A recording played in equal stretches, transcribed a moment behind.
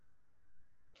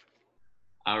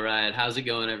All right. How's it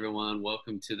going, everyone?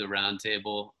 Welcome to the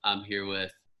roundtable. I'm here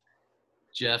with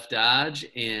Jeff Dodge,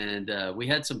 and we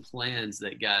had some plans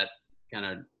that got kind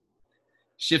of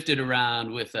shifted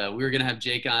around with, we were going to have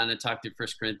Jake on and talk through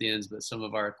First Corinthians, but some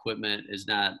of our equipment is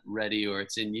not ready or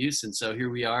it's in use. And so here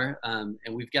we are. And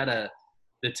we've got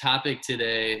the topic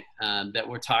today that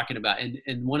we're talking about.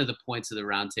 And one of the points of the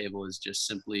roundtable is just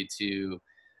simply to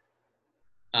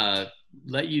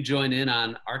let you join in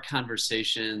on our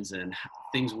conversations and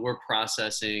things we're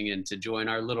processing, and to join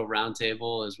our little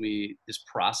roundtable as we just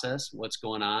process what's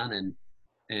going on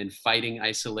and fighting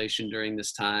isolation during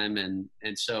this time. And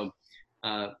so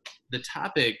the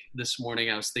topic this morning,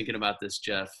 I was thinking about this,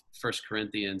 Jeff, First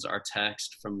Corinthians, our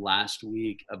text from last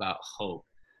week about hope.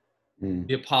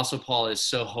 The Apostle Paul is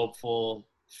so hopeful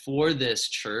for this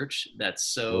church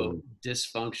that's so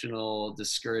dysfunctional,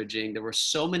 discouraging. There were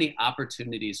so many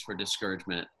opportunities for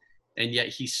discouragement, and yet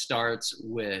he starts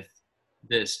with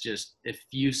this just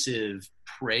effusive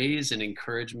praise and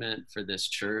encouragement for this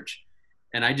church.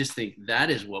 And I just think that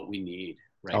is what we need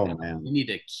right now. Man. We need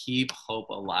to keep hope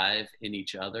alive in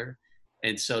each other.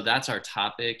 And so that's our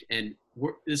topic. And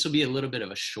this will be a little bit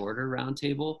of a shorter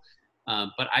roundtable,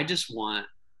 but I just want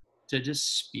to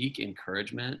just speak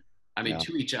encouragement,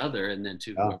 to each other, and then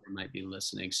to whoever might be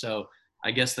listening. So I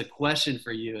guess the question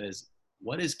for you is,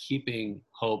 what is keeping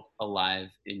hope alive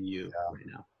in you right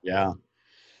now? Yeah.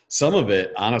 Some of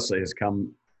it, honestly, has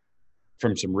come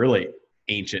from some really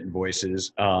ancient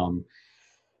voices.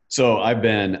 So I've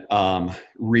been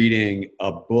reading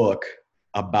a book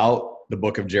about the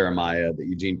book of Jeremiah that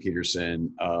Eugene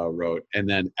Peterson wrote. And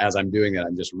then as I'm doing that,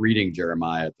 I'm just reading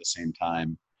Jeremiah at the same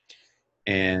time.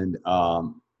 And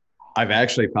I've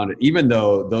actually found it, even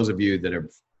though those of you that have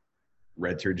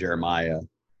read through Jeremiah,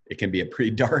 it can be a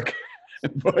pretty dark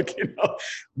book,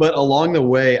 but along the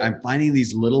way, I'm finding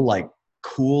these little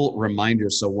cool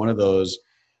reminders. So one of those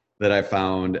that I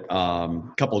found a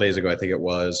couple of days ago, I think it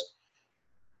was,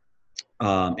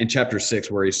 in chapter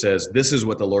 6, where he says, "This is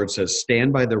what the Lord says,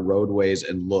 stand by the roadways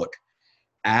and look,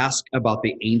 ask about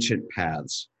the ancient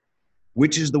paths,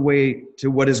 which is the way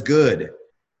to what is good,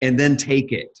 and then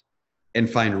take it and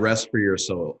find rest for your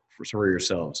soul, for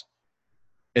yourselves."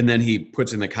 And then he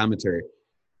puts in the commentary,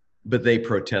 "But they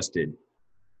protested,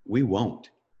 we won't."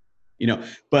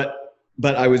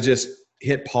 But I was just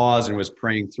hit pause and was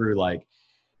praying through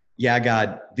yeah,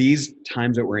 God, these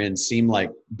times that we're in seem like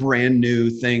brand new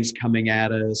things coming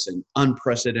at us and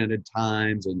unprecedented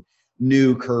times and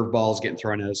new curveballs getting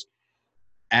thrown at us.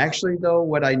 Actually, though,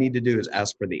 what I need to do is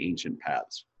ask for the ancient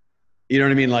paths. You know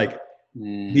what I mean?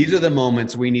 These are the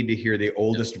moments we need to hear the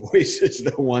oldest voices,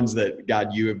 the ones that,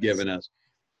 God, you have given us,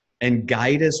 and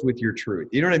guide us with your truth.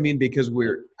 You know what I mean? Because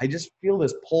I just feel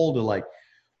this pull to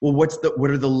well,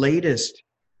 what are the latest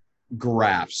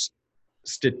graphs,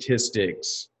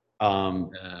 statistics, you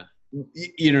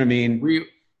know what I mean?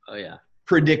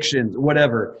 Predictions,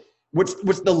 whatever. What's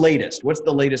the latest? What's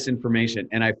the latest information?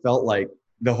 And I felt like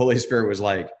the Holy Spirit was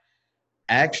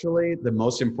actually, the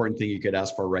most important thing you could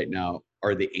ask for right now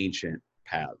are the ancient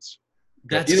paths.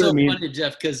 That's so funny,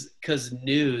 Jeff, because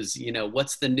news,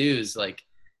 what's the news?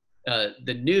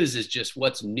 The news is just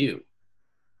what's new.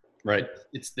 Right.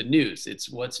 It's the news. It's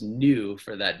what's new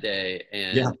for that day.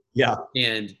 And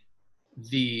and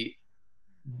the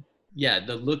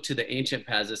look to the ancient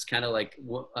paths. It's kind of like,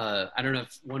 I don't know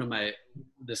if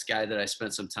this guy that I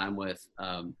spent some time with,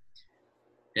 in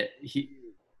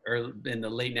the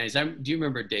late 90s. Do you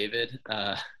remember David,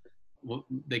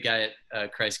 the guy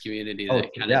at Christ Community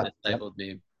that kind of discipled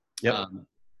me? Yep.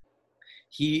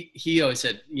 He always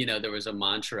said, there was a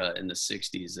mantra in the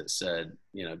 60s that said,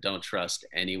 don't trust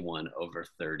anyone over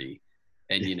 30.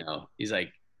 And, he's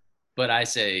like, but I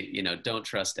say, don't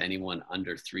trust anyone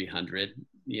under 300,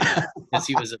 because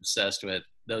he was obsessed with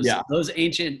those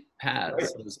ancient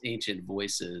paths, those ancient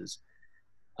voices.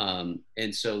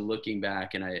 And so looking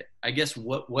back, and I guess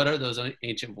what are those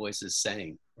ancient voices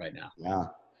saying right now? Yeah.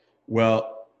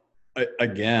 Well,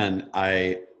 again,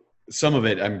 some of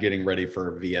it I'm getting ready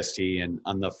for VST, and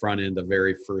on the front end, the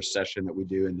very first session that we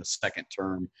do in the second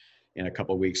term in a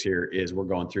couple of weeks here is we're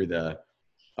going through the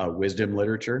wisdom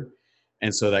literature.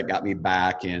 And so that got me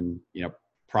back in,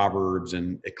 Proverbs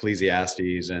and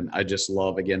Ecclesiastes. And I just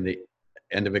love, again, the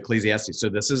end of Ecclesiastes. So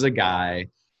this is a guy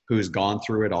who's gone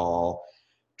through it all,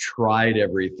 tried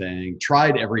everything,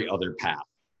 tried every other path,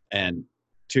 and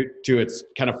to its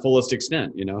kind of fullest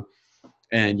extent,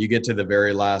 and you get to the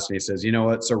very last and he says, you know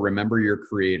what? So remember your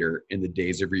creator in the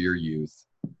days of your youth,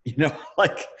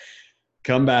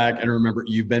 come back and remember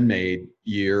you've been made,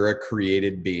 you're a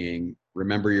created being.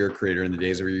 Remember your creator in the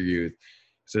days of your youth.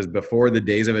 says, before the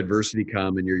days of adversity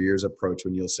come and your years approach,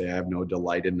 when you'll say, I have no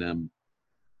delight in them.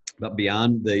 But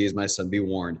beyond these, my son, be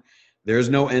warned. There is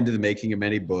no end to the making of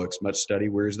many books. Much study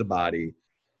wears the body.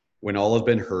 When all has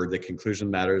been heard, the conclusion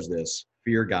of the matter is this: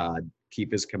 fear God,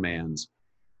 keep his commands,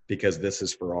 because this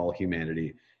is for all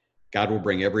humanity. God will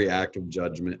bring every act of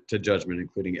judgment to judgment,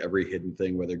 including every hidden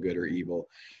thing, whether good or evil.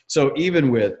 So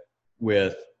even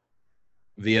with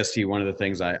VST, one of the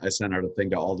things I sent out a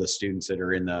thing to all the students that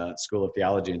are in the School of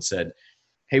Theology and said,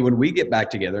 hey, when we get back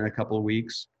together in a couple of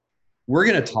weeks, we're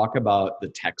going to talk about the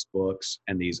textbooks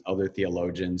and these other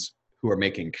theologians who are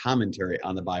making commentary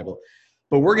on the Bible,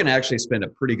 but we're going to actually spend a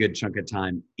pretty good chunk of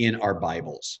time in our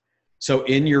Bibles. So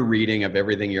in your reading of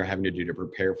everything you're having to do to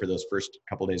prepare for those first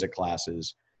couple of days of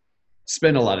classes,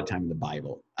 spend a lot of time in the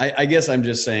Bible. I guess I'm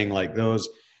just saying, like, those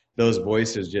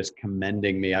voices just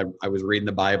commending me. I was reading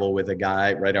the Bible with a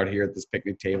guy right out here at this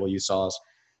picnic table. You saw us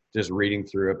just reading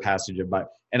through a passage of Bible.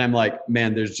 And I'm like,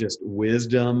 man, there's just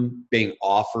wisdom being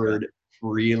offered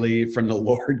freely from the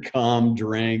Lord. Come,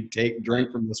 drink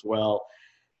from this well.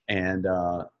 And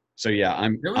so, yeah,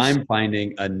 I'm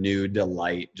finding a new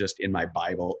delight just in my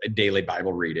Bible, daily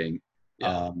Bible reading.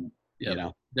 Yeah. You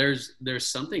know, there's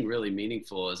something really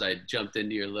meaningful as I jumped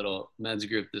into your little men's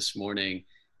group this morning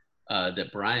that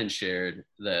Brian shared,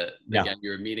 the guy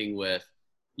you were meeting with.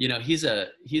 You know, he's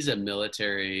a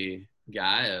military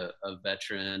guy, a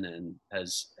veteran, and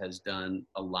has been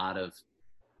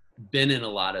in a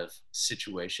lot of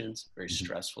situations, very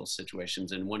stressful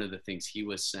situations. And one of the things he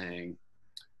was saying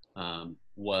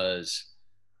was,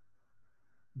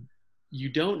 you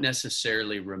don't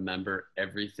necessarily remember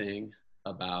everything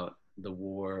about the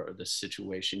war or the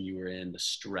situation you were in, the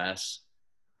stress.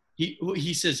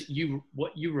 He says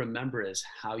what you remember is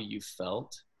how you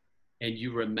felt, and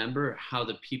you remember how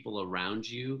the people around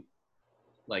you,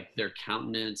 like their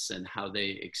countenance and how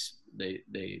they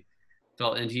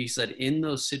felt. And he said, in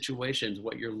those situations,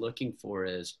 what you're looking for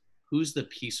is, who's the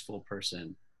peaceful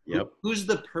person? Yep. Who's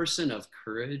the person of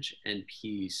courage and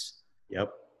peace?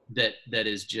 Yep. That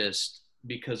is just,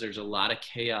 because there's a lot of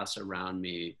chaos around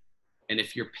me. And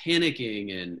if you're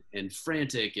panicking and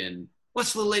frantic and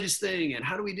what's the latest thing and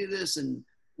how do we do this, and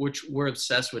we're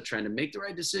obsessed with trying to make the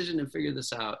right decision and figure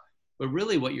this out. But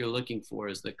really what you're looking for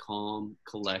is the calm,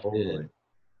 collected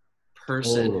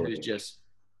person who's just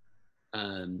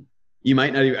you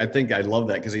might not even, I think I love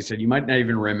that, because he said you might not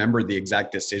even remember the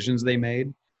exact decisions they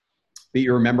made, but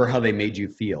you remember how they made you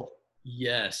feel.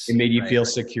 Yes. They made you feel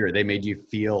secure. They made you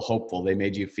feel hopeful. They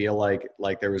made you feel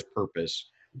like there was purpose.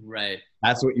 Right.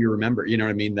 That's what you remember. You know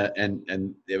what I mean? That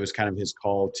and it was kind of his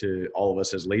call to all of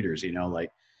us as leaders, you know, like,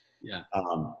 yeah.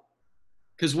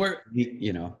 Because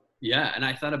yeah. And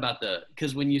I thought about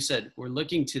because when you said we're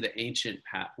looking to the ancient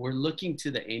we're looking to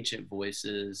the ancient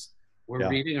voices, we're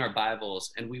reading our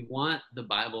Bibles, and we want the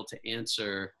Bible to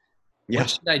answer, what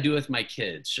should I do with my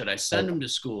kids? Should I send them to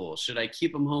school? Should I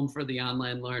keep them home for the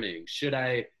online learning? Should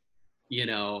I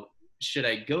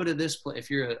go to this place? If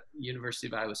you're a University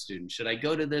of Iowa student, should I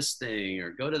go to this thing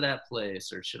or go to that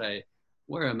place? Or should I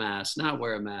wear a mask, not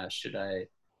wear a mask? Should I,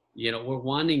 we're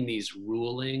wanting these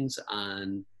rulings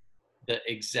on the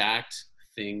exact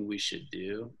thing we should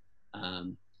do.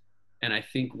 And I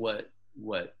think what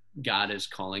God is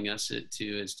calling us to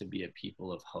is to be a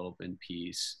people of hope and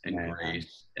peace and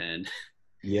grace, and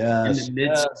in the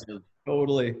midst of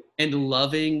totally, and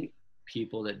loving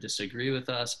people that disagree with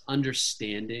us,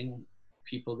 understanding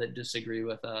people that disagree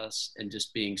with us, and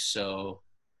just being so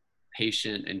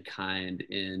patient and kind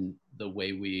in the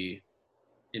way we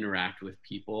interact with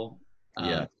people.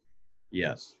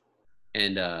 Yes.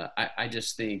 And I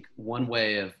just think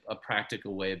a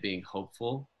practical way of being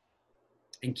hopeful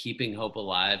and keeping hope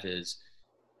alive is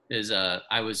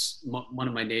one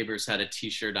of my neighbors had a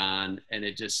t-shirt on, and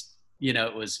it just,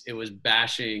 it was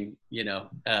bashing,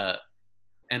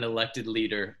 an elected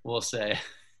leader, we'll say,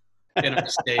 in our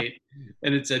state.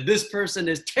 And it said, this person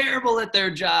is terrible at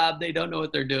their job. They don't know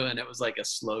what they're doing. It was like a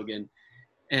slogan.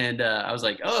 And I was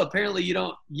like, oh, apparently you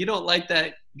don't like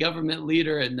that government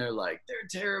leader. And they're like, they're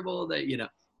terrible.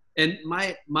 And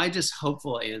my just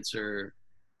hopeful answer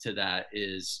to that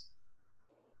is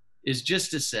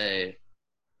just to say,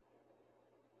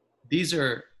 these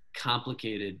are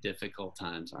complicated, difficult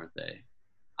times, aren't they?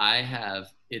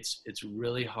 It's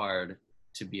really hard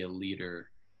to be a leader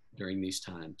during these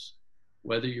times,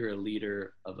 whether you're a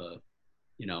leader of a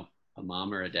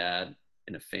mom or a dad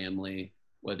in a family,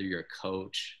 whether you're a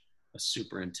coach, a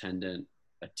superintendent,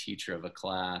 a teacher of a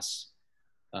class,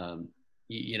 in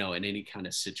any kind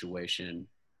of situation.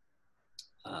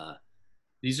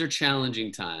 These are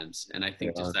challenging times. And I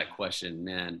think just that question,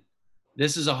 man,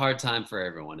 this is a hard time for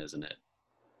everyone, isn't it?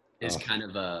 is Oh. kind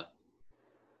of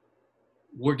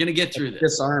we're going to get through It's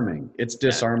this. disarming. It's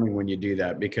disarming when you do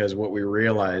that, because what we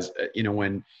realize,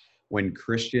 when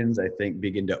Christians, I think,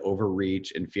 begin to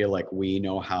overreach and feel like we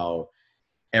know how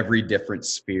every different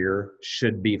sphere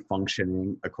should be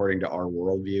functioning according to our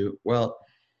worldview, well,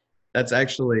 that's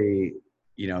actually,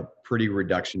 pretty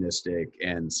reductionistic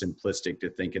and simplistic to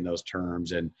think in those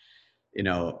terms. And,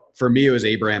 for me, it was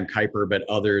Abraham Kuyper, but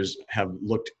others have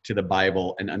looked to the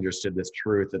Bible and understood this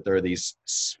truth that there are these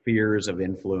spheres of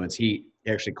influence. He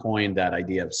actually coined that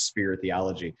idea of sphere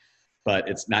theology, but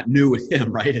it's not new with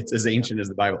him, right? It's as ancient as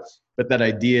the Bible. But that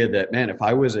idea that, man, if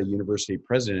I was a university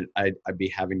president, I'd be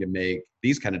having to make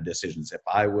these kind of decisions. If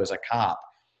I was a cop,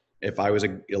 if I was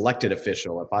an elected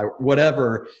official,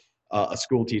 whatever, a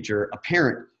school teacher, a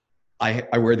parent,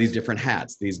 I wear these different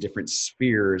hats, these different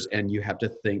spheres, and you have to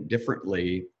think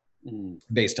differently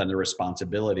based on the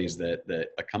responsibilities that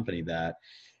accompany that.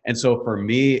 And so for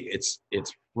me, it's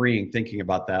freeing thinking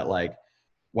about that. Like,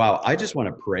 wow, I just want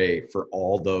to pray for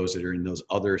all those that are in those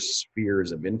other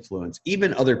spheres of influence,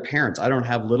 even other parents. I don't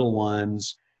have little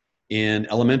ones in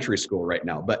elementary school right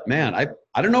now, but man, I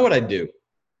don't know what I'd do,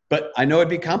 but I know it'd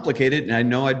be complicated, and I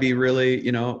know I'd be really,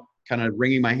 kind of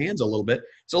wringing my hands a little bit.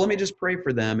 So let me just pray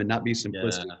for them and not be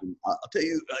simplistic. Yeah. I'll tell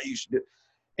you, you should do.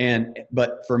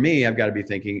 But for me, I've got to be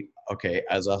thinking, okay,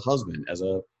 as a husband, as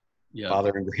a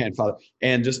father and grandfather,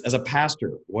 and just as a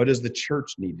pastor, what does the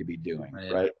church need to be doing,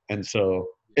 right? And so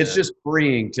it's just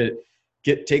freeing to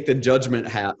take the judgment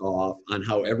hat off on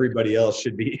how everybody else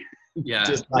should be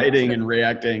deciding and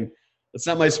reacting. It's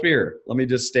not my sphere. Let me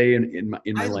just stay in my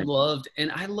lane.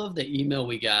 I love the email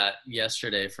we got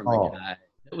yesterday from a guy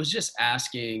that was just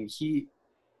asking.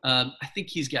 I think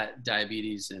he's got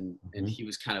diabetes, and he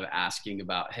was kind of asking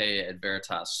about, hey, at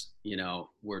Veritas,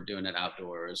 we're doing it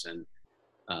outdoors, and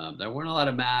there weren't a lot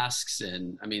of masks,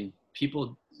 and I mean,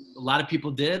 a lot of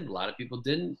people did, a lot of people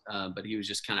didn't, but he was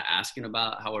just kind of asking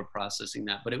about how we're processing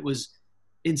that. But it was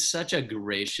in such a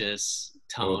gracious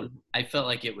tone. I felt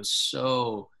like it was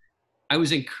I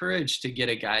was encouraged to get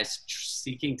a guy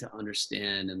seeking to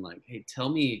understand and like, hey, tell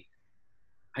me,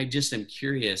 I just am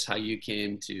curious how you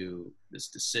came to this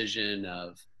decision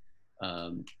of,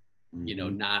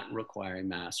 not requiring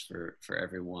masks for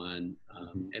everyone.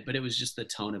 But it was just, the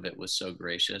tone of it was so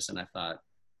gracious. And I thought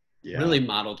really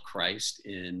modeled Christ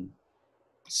in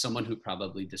someone who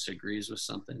probably disagrees with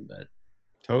something, but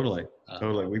totally.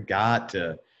 We've got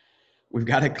to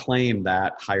claim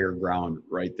that higher ground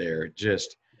right there.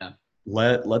 Just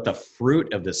let the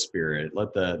fruit of the Spirit,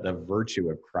 let the virtue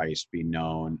of Christ be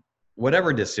known,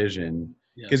 whatever decision,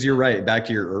 because you're right. Back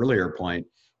to your earlier point,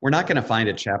 we're not going to find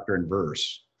a chapter and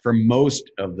verse for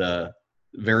most of the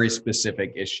very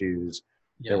specific issues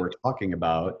that we're talking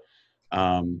about.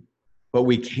 But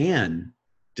we can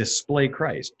display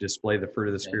Christ, display the fruit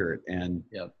of the Spirit, and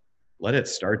let it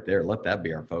start there. Let that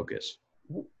be our focus.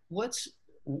 What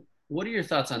are your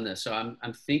thoughts on this? So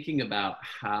I'm thinking about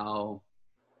how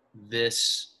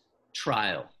this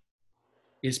trial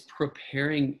is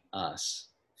preparing us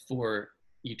for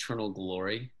eternal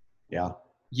glory.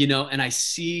 And I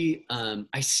see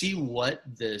what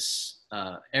this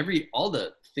all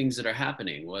the things that are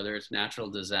happening, whether it's natural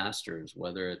disasters,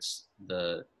 whether it's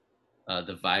the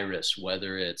virus,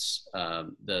 whether it's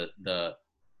the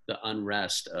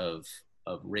unrest of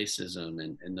racism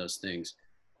and those things.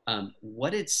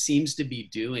 What it seems to be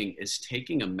doing is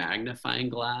taking a magnifying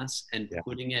glass and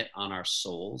putting it on our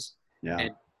souls.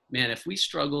 And man, if we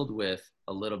struggled with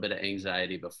a little bit of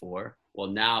anxiety before, well,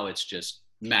 now it's just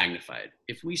magnified.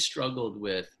 If we struggled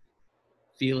with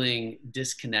feeling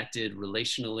disconnected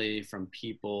relationally from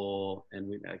people,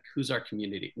 and who's our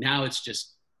community? Now it's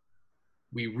just,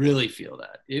 we really feel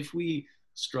that. If we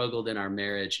struggled in our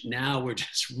marriage, now we're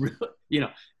just really,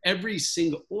 every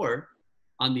single, or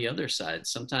on the other side,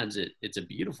 sometimes it's a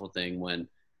beautiful thing when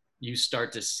you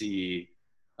start to see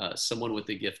someone with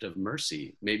the gift of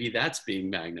mercy. Maybe that's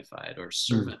being magnified, or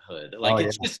servanthood.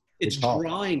 It's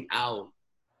drawing out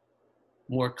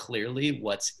more clearly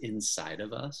what's inside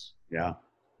of us.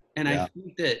 And I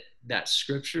think that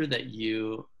scripture that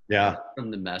you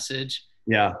from the Message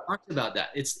talked about that.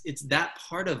 It's that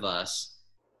part of us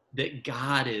that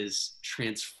God is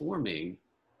transforming.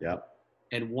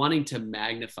 And wanting to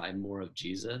magnify more of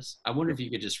Jesus. I wonder if you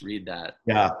could just read that.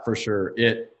 Yeah, for sure.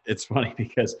 It's funny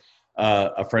because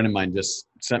a friend of mine just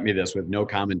sent me this with no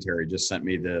commentary, just sent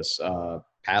me this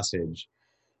passage.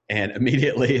 And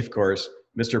immediately, of course,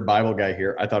 Mr. Bible guy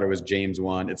here, I thought it was James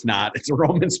 1. It's not. It's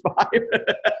Romans 5.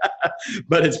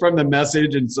 But it's from the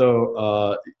Message. And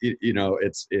so,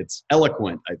 it's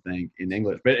eloquent, I think, in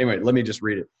English. But anyway, let me just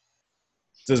read it.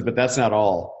 It says, "But that's not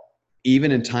all.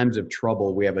 even in times of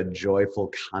trouble, we have a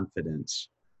joyful confidence,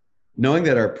 knowing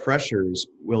that our pressures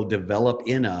will develop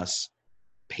in us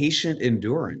patient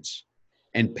endurance.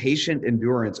 And patient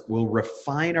endurance will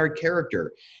refine our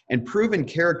character. And proven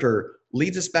character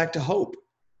leads us back to hope.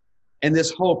 And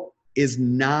this hope is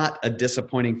not a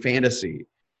disappointing fantasy,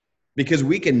 because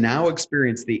we can now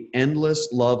experience the endless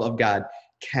love of God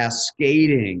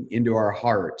cascading into our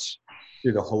hearts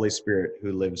through the Holy Spirit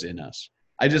who lives in us.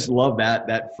 I just love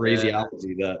that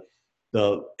phraseology,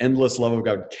 the endless love of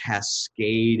God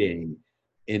cascading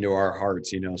into our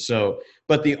hearts, So,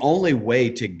 but the only way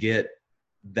to get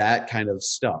that kind of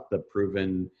stuff, the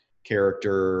proven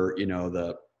character,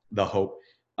 the hope,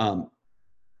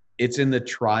 it's in the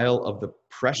trial of the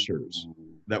pressures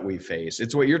that we face.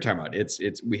 It's what you're talking about.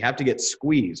 It's we have to get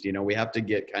squeezed, we have to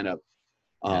get kind of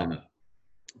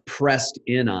pressed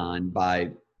in on by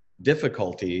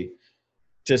difficulty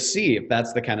to see if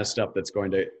that's the kind of stuff that's going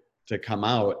to come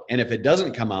out. And if it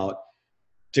doesn't come out,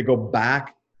 to go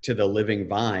back to the living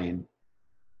vine,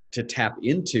 to tap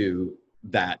into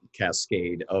that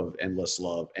cascade of endless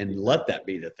love and let that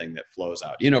be the thing that flows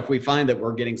out. If we find that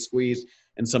we're getting squeezed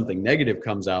and something negative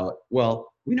comes out,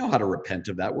 well, we know how to repent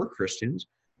of that. We're Christians.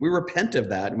 We repent of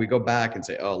that and we go back and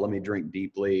say, oh, let me drink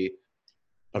deeply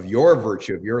of your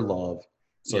virtue, of your love,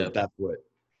 so that's what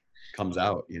comes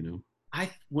out,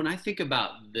 When I think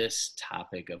about this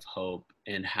topic of hope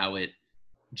and how it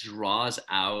draws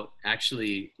out,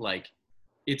 actually, like,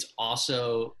 it's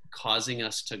also causing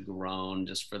us to groan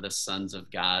just for the sons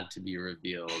of God to be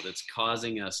revealed. It's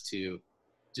causing us to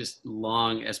just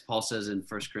long, as Paul says in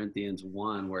 1 Corinthians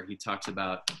 1, where he talks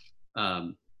about,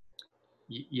 as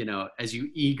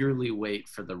you eagerly wait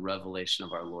for the revelation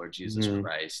of our Lord Jesus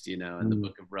Christ, in the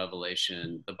book of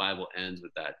Revelation, the Bible ends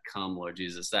with that, come, Lord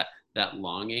Jesus, that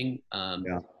longing.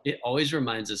 It always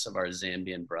reminds us of our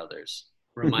Zambian brothers,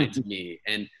 reminds me.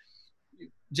 And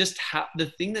just how the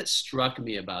thing that struck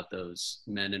me about those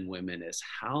men and women is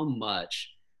how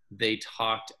much they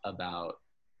talked about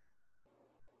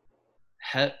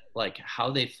like how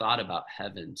they thought about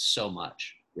heaven so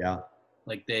much.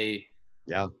 Like they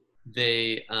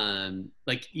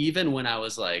like, even when I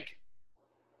was like,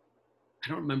 I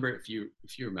don't remember if you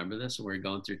remember this, when we were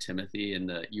going through Timothy and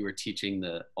you were teaching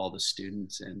all the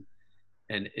students, and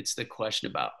it's the question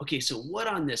about, okay, so what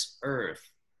on this earth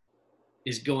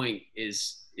is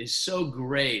so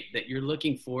great that you're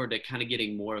looking forward to kind of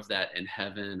getting more of that in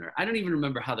heaven? Or I don't even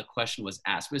remember how the question was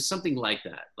asked, but it's something like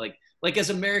that. Like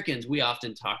as Americans, we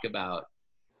often talk about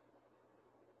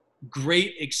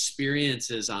great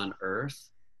experiences on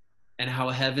earth and how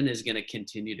heaven is going to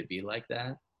continue to be like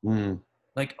that.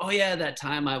 Like, oh yeah, that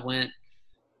time I went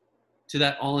to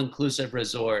that all-inclusive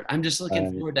resort. I'm just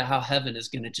looking forward to how heaven is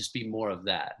going to just be more of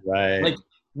that. Like,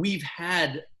 we've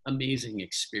had amazing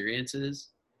experiences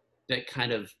that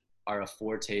kind of are a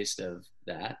foretaste of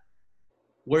that,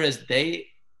 whereas they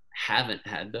haven't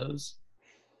had those.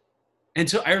 And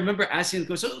so I remember asking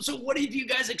them, so what did you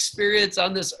guys experience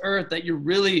on this earth that you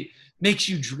really makes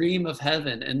you dream of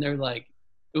heaven? And they're like,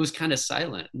 it was kind of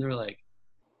silent. And they're like,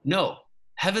 no,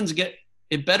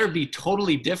 it better be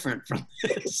totally different from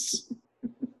this.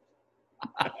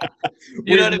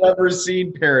 We've never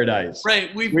seen paradise.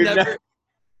 Right. We've never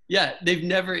they've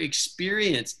never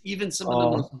experienced even some of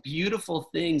the most beautiful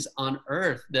things on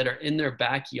earth that are in their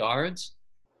backyards,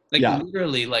 like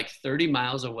literally like 30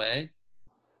 miles away,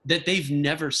 that they've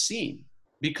never seen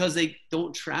because they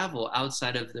don't travel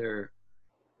outside of their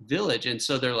village. And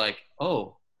so they're like,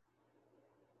 oh,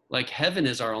 like heaven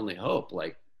is our only hope.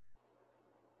 Like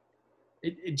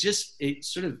it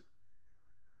sort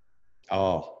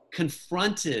of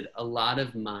confronted a lot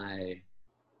of my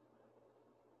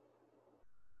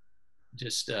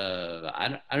just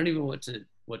I don't even know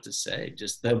what to say.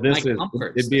 Just that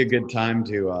it'd be a good time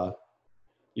to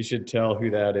you should tell who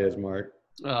that is, Mark.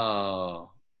 Oh,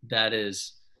 that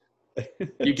is,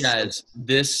 you guys,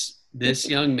 this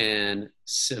young man,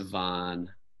 Sivan.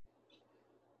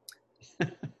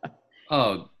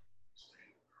 Oh,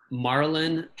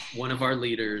 Marlon, one of our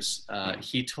leaders,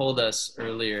 he told us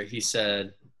earlier, he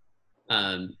said,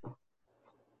 Mark,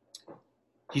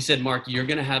 you're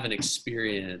going to have an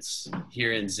experience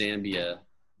here in Zambia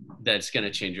that's going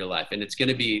to change your life. And there's going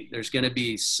to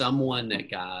be someone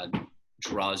that God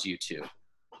draws you to,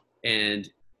 and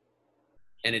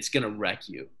it's going to wreck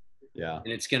you. And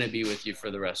it's going to be with you for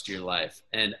the rest of your life.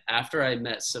 And after I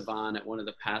met Sivan at one of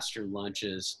the pastor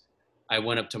lunches, I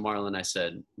went up to Marlon. I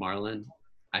said, Marlon,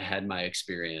 I had my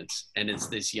experience. And it's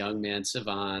this young man,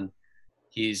 Sivan.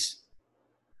 He's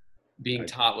being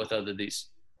taught with these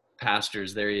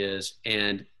pastors. There he is.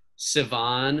 And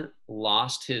Sivan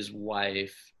lost his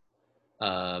wife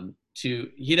to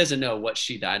he doesn't know what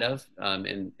she died of.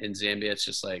 In Zambia, it's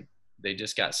just like they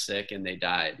just got sick and they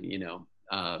died, you know.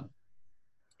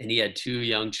 And he had two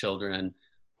young children,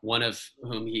 one of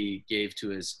whom he gave to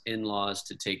his in-laws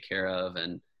to take care of,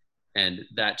 and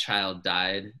that child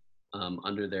died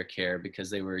under their care because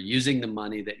they were using the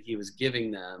money that he was giving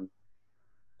them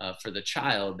for the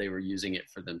child. They were using it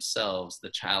for themselves. The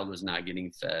child was not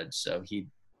getting fed, so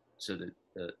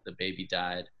the baby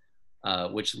died,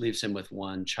 which leaves him with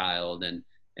one child. And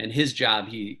his job,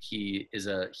 he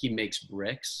makes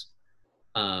bricks,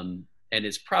 and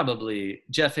it's probably,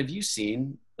 Jeff, have you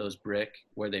seen those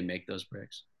where they make those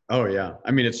bricks? Oh yeah,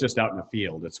 I mean it's just out in the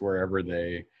field. It's wherever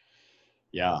they,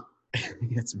 yeah,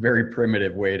 it's a very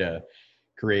primitive way to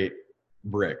create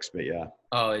bricks, but yeah.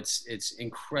 Oh, it's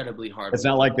incredibly hard. It's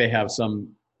not like they have some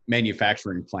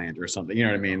manufacturing plant or something. You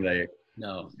know what I mean? They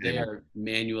are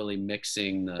manually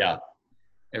mixing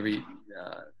every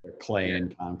clay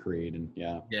and concrete and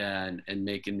and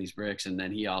making these bricks. And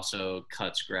then he also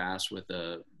cuts grass with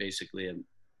basically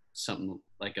something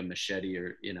like a machete,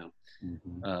 or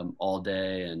all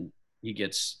day, and he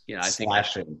gets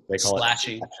slashing. They call it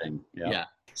slashing. Yeah,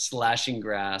 slashing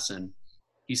grass. And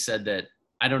he said that,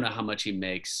 I don't know how much he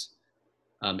makes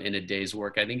in a day's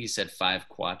work. I think he said 5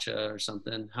 kwacha or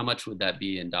something. How much would that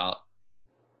be in dollars?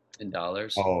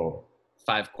 Oh,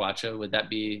 5 kwacha. Would that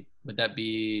be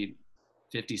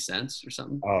 50 cents or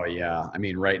something? Oh yeah. I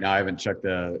mean, right now I haven't checked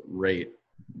the rate,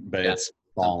 but it's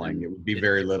falling. It would be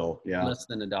very little. Yeah. Less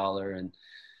than $1 and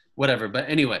whatever. But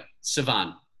anyway,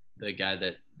 Sivan, the guy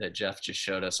that Jeff just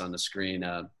showed us on the screen,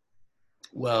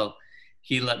 well,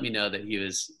 he let me know that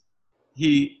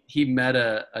he met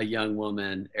a young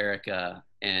woman, Erica,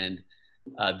 and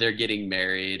they're getting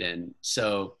married. And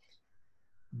so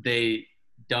they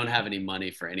don't have any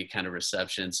money for any kind of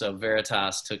reception. So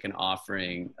Veritas took an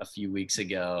offering a few weeks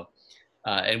ago,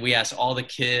 and we asked all the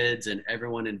kids and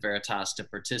everyone in Veritas to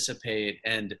participate.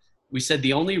 And we said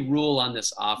the only rule on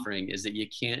this offering is that you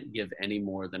can't give any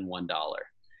more than $1.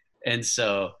 And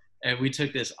we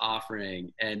took this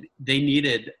offering, and they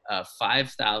needed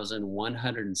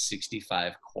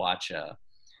 5,165 kwacha,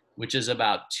 which is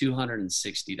about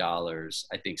 $260,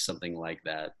 I think, something like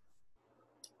that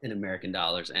in American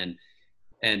dollars. And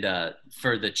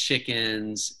for the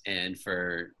chickens and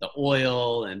for the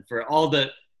oil and for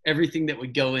everything that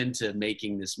would go into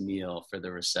making this meal for the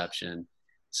reception.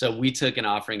 So we took an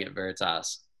offering at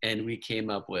Veritas, and we came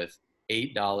up with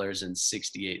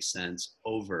 $8.68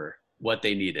 over what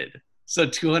they needed. So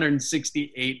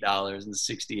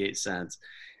 $268.68.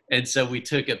 And so we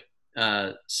took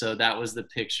so that was the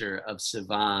picture of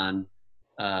Sivan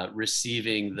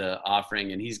receiving the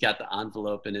offering, and he's got the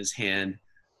envelope in his hand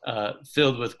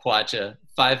filled with kwacha,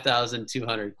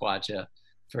 5,200 kwacha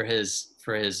for his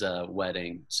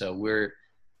wedding. So we're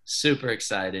super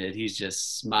excited. He's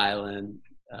just smiling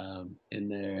in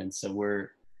there. And so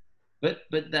but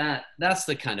that's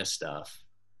the kind of stuff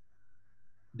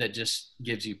that just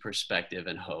gives you perspective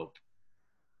and hope.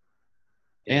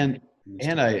 And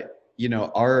we're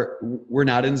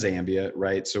not in Zambia,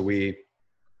 right? So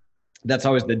that's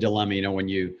always the dilemma, when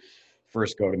you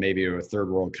first go to maybe a third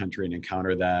world country and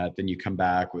encounter that, then you come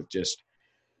back with just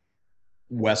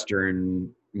Western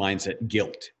mindset,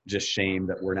 guilt, just shame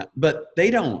that we're not, but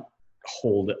they don't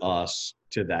hold us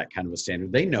to that kind of a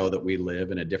standard. They know that we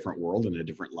live in a different world and a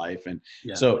different life. And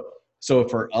so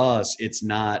for us, it's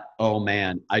not, oh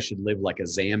man, I should live like a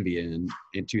Zambian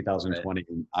in 2020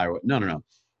 in Iowa. No.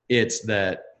 It's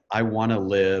that I want to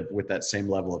live with that same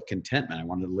level of contentment. I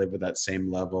want to live with that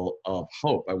same level of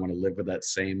hope. I want to live with that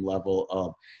same level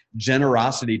of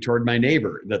generosity toward my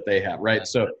neighbor that they have, right?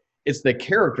 So it's the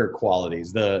character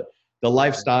qualities, the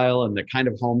lifestyle and the kind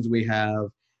of homes we have.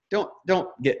 Don't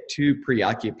get too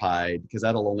preoccupied, because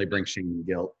that'll only bring shame and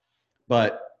guilt.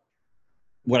 But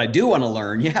what I do want to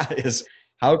learn, is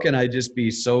how can I just be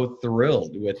so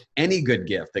thrilled with any good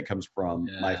gift that comes from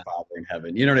my Father in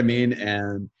heaven? You know what I mean?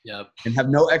 And have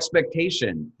no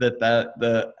expectation that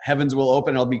the heavens will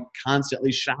open. I'll be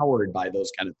constantly showered by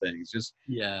those kind of things. Just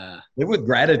live with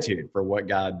gratitude for what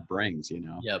God brings,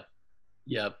 Yep.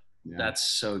 Yeah. That's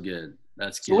so good.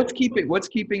 That's good. So what's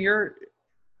keeping your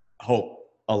hope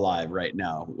alive right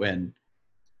now?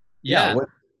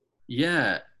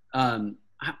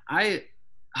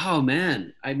 Oh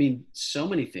man, I mean, so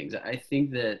many things. I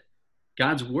think that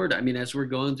God's word, I mean, as we're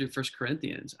going through 1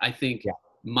 Corinthians, I think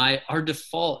our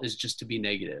default is just to be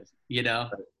negative,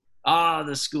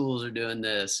 the schools are doing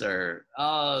this, or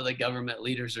the government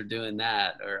leaders are doing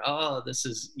that, or this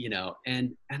is,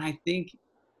 and I think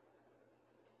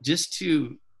just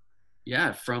to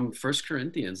from 1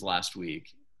 Corinthians last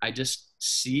week, I just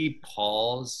see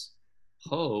Paul's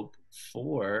hope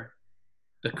for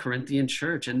the Corinthian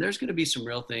church. And there's going to be some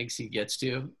real things he gets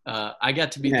to. I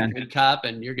got to be the good cop,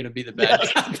 and you're going to be the bad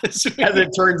cop this week. As it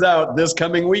turns out, this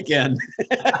coming weekend.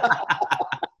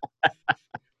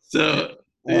 So,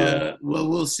 yeah, well,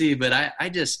 we'll see. But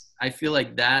I feel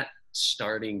like that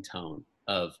starting tone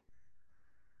of,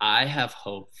 I have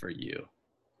hope for you.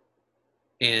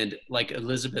 And like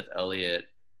Elizabeth Elliot,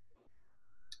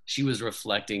 she was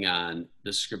reflecting on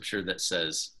the scripture that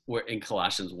says, where in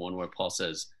Colossians 1, where Paul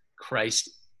says, Christ,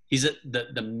 he's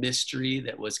the mystery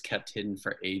that was kept hidden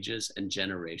for ages and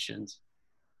generations.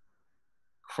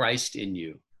 Christ in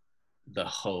you, the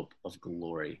hope of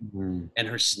glory. Mm-hmm. And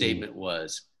her statement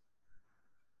was,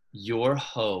 your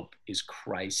hope is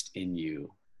Christ in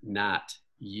you, not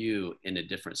you in a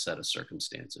different set of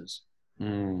circumstances.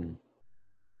 Mm.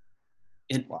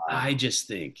 And wow. I just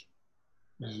think,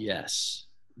 yes,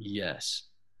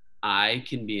 I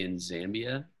can be in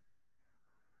Zambia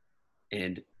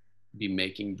and be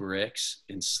making bricks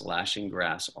and slashing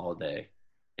grass all day,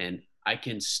 and I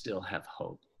can still have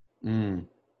hope. Mm.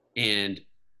 And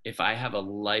if I have a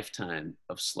lifetime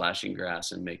of slashing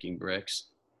grass and making bricks,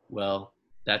 well,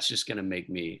 that's just going to make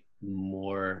me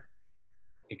more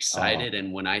excited.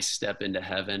 And when I step into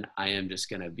heaven, I am just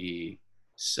going to be,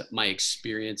 my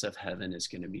experience of heaven is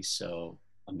going to be so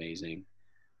amazing.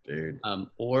 Dude.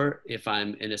 Or if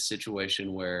I'm in a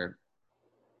situation where,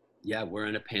 we're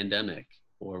in a pandemic,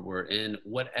 or we're in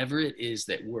whatever it is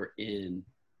that we're in,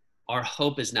 our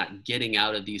hope is not getting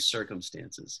out of these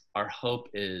circumstances. Our hope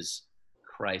is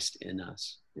Christ in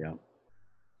us. Yeah.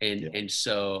 And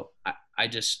so I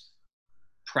just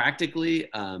practically,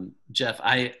 Jeff,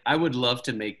 I would love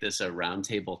to make this a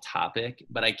roundtable topic,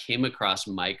 but I came across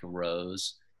Mike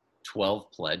Rowe's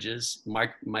 12 pledges.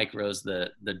 Mike Rowe's the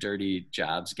Dirty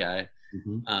Jobs guy.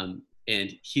 Mm-hmm.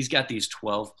 And he's got these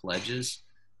 12 pledges.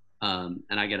 And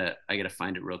I gotta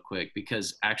find it real quick,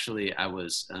 because actually I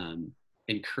was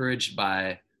encouraged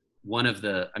by one of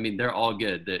they're all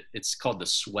good. It's called the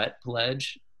SWEAT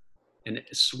pledge, and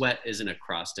SWEAT is an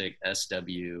acrostic,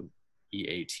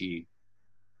 SWEAT.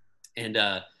 And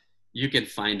you can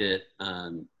find it.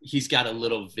 He's got a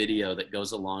little video that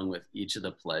goes along with each of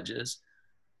the pledges.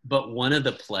 But one of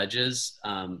the pledges,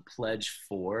 pledge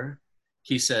 4,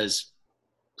 he says,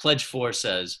 pledge 4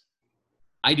 says,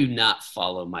 I do not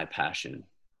follow my passion.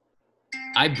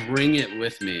 I bring it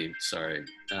with me. Sorry.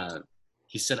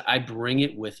 He said, I bring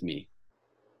it with me.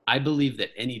 I believe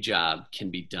that any job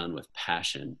can be done with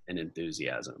passion and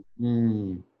enthusiasm.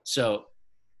 Mm. So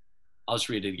I'll just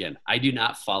read it again. I do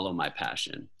not follow my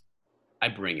passion. I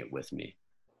bring it with me.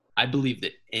 I believe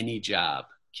that any job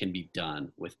can be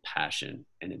done with passion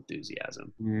and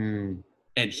enthusiasm. Mm.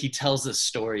 And he tells the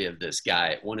story of this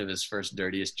guy, one of his first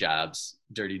Dirty Jobs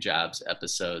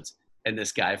episodes. And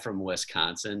this guy from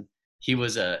Wisconsin, he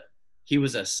was a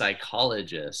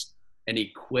psychologist, and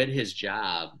he quit his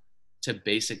job to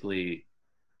basically,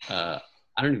 I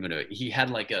don't even know. He had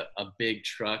like a big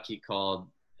truck he called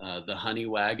the Honey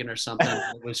Wagon or something.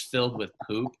 It was filled with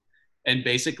poop. And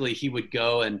basically he would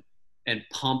go and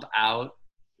pump out.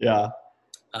 Yeah.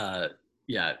 Other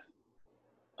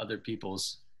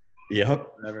people's.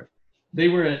 Yep. Whatever. They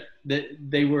were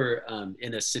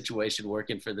in a situation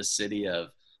working for the city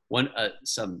of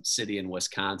some city in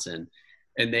Wisconsin,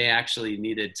 and they actually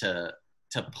needed to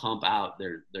pump out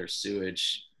their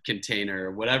sewage container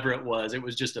or whatever it was. It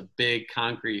was just a big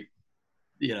concrete,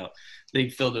 thing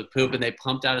filled with poop, and they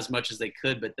pumped out as much as they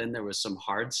could. But then there was some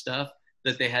hard stuff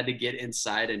that they had to get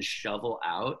inside and shovel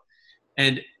out.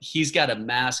 And he's got a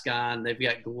mask on. They've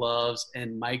got gloves,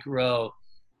 and Mike Rowe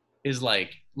is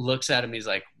like, looks at him. He's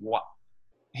like, what?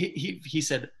 He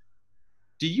said,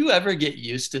 do you ever get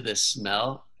used to this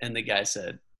smell? And the guy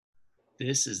said,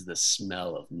 this is the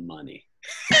smell of money.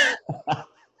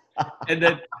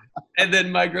 and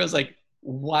then Mike Rowe's like,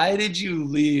 why did you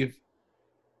leave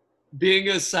being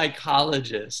a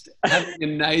psychologist, having a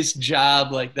nice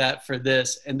job like that for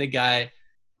this? And the guy,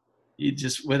 he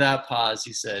just, without pause,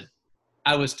 he said,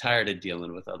 I was tired of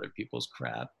dealing with other people's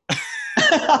crap.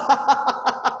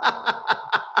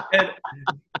 And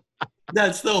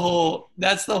that's the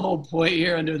whole point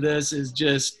here under this, is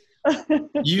just,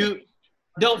 you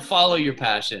don't follow your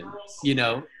passion.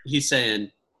 He's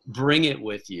saying, bring it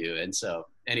with you. And so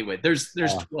anyway, there's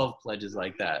 12 pledges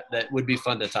like that would be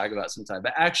fun to talk about sometime.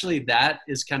 But actually that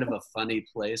is kind of a funny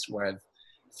place where I've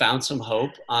found some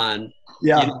hope on,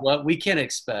 what we can't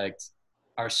expect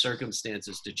our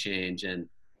circumstances to change. And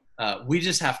we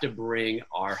just have to bring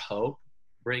our hope,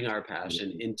 bring our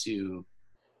passion into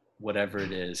whatever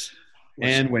it is.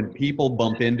 And when people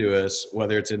bump into us,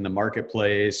 whether it's in the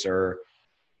marketplace or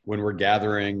when we're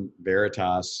gathering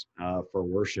Veritas for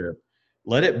worship,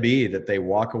 let it be that they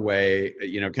walk away,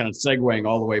 kind of segueing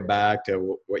all the way back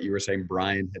to what you were saying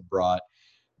Brian had brought,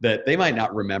 that they might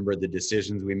not remember the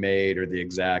decisions we made or the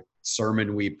exact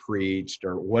sermon we preached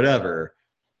or whatever,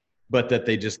 but that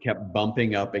they just kept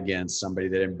bumping up against somebody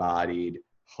that embodied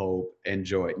hope and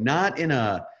joy, not in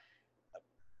a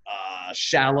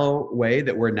shallow way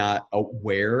that we're not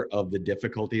aware of the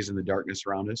difficulties and the darkness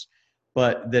around us,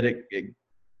 but that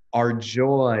our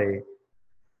joy,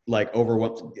 like over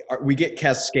what we get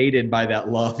cascaded by that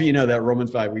love, that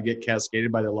Romans 5, we get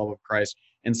cascaded by the love of Christ.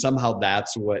 And somehow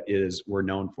that's what we're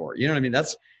known for. You know what I mean?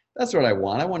 That's what I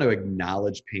want. I want to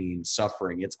acknowledge pain,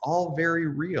 suffering. It's all very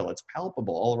real. It's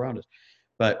palpable all around us.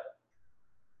 But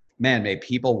man, may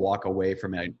people walk away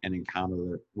from an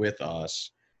encounter with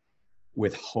us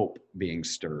with hope being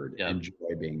stirred and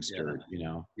joy being stirred,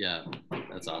 Yeah,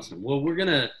 that's awesome. Well, we're going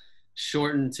to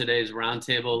shorten today's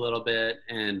roundtable a little bit,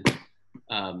 and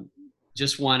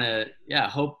just want to,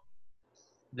 hope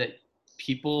that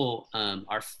people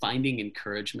are finding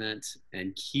encouragement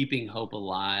and keeping hope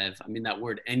alive. I mean, that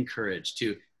word encourage,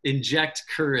 to inject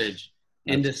courage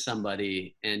into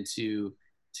somebody and to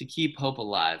keep hope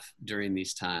alive during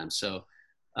these times. So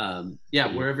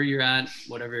wherever you're at,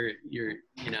 whatever you're,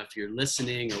 if you're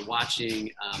listening or watching,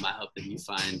 I hope that you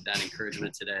find that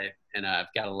encouragement today. And I've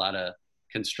got a lot of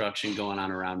construction going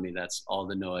on around me. That's all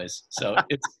the noise. So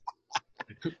it's,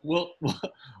 we'll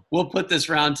put this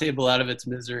round table out of its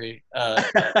misery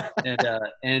and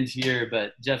end here.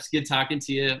 But Jeff, it's good talking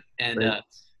to you, and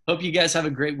hope you guys have a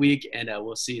great week, and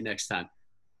we'll see you next time.